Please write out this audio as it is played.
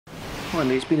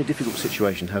Finally, it's been a difficult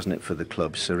situation, hasn't it, for the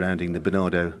club surrounding the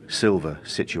Bernardo Silva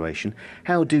situation.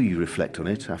 How do you reflect on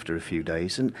it after a few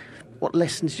days, and what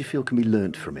lessons do you feel can be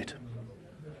learnt from it?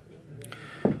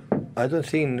 I don't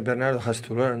think Bernardo has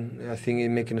to learn. I think he's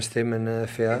making a statement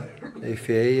FA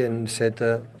and said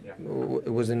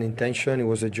it was an intention, it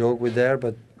was a joke with there,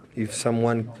 but if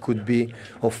someone could be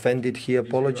offended, he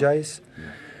apologized.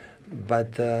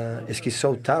 But it's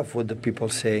so tough what the people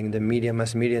saying, the media,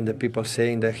 mass media, and the people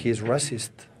saying that he's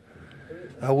racist.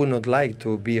 I would not like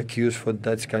to be accused for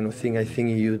that kind of thing. I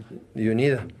think you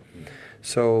neither.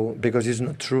 So because it's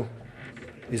not true.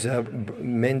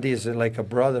 Mendy is like a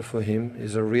brother for him.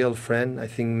 He's a real friend. I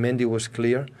think Mendy was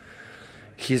clear.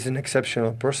 He's an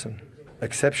exceptional person,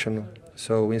 exceptional.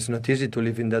 So it's not easy to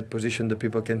live in that position. The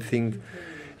people can think,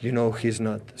 he's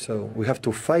not. So we have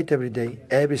to fight every day,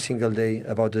 every single day,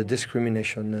 about the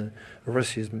discrimination,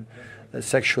 racism,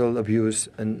 sexual abuse,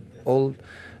 and all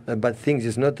bad things.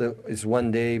 It's not it's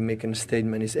one day making a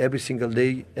statement. It's every single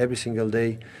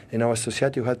day. In our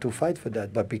society, we have to fight for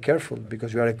that. But be careful,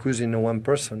 because you are accusing one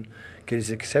person that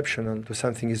is exceptional to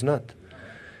something he's not,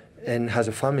 and has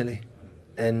a family,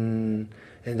 and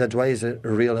that's why it's a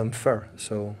real unfair.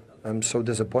 So I'm so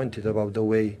disappointed about the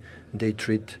way they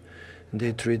treat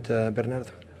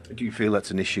Bernardo. Do you feel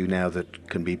that's an issue now that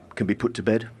can be put to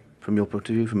bed from your point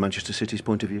of view, from Manchester City's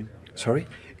point of view? Sorry?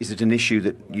 Is it an issue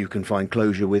that you can find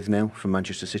closure with now from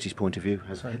Manchester City's point of view?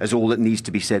 Has all that needs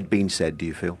to be said been said, do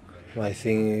you feel? I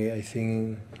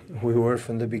think we were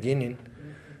from the beginning.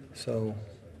 So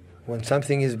when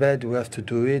something is bad, we have to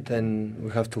do it, and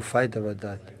we have to fight about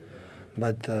that.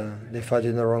 But they fought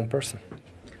in the wrong person.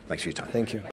 Thanks for your time. Thank you.